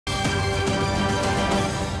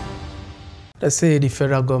They say the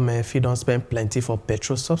federal government fit don spend plenty for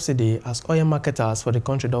petrol subsidy as oil marketers for the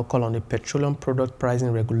country don call on the Petroleum Product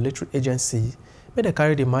Pricing Regulatory Agency make they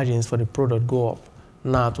carry the margins for the product go up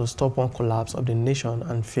now to stop one collapse of the nation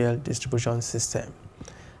and fair distribution system.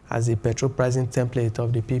 As the petrol pricing template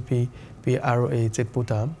of the PPPROA take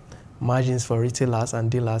put am, margins for retailers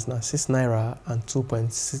and dealers na 6 naira and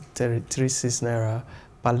 2.36 naira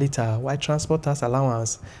per litre, while transporters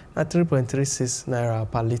allowance na 3.36 naira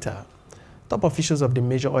per litre. Top officials of the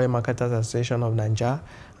Major Oil Marketers Association of Nigeria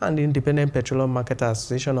and the Independent Petroleum Marketers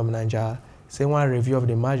Association of Nigeria say one review of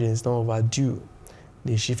the margins not overdue.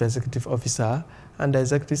 The Chief Executive Officer and the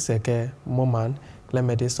Executive Secretary, Moman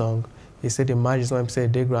Clement Song, he said the margins when say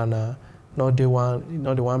they grana, not the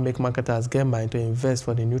one make marketers get mind to invest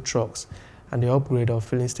for the new trucks and the upgrade of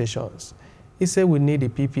filling stations. He said we need the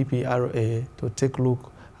PPPROA to take a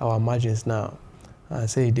look at our margins now and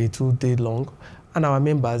say they too long and our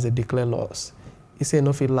members they declare loss. He said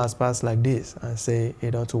no fit last pass like this and say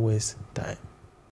it don't waste time.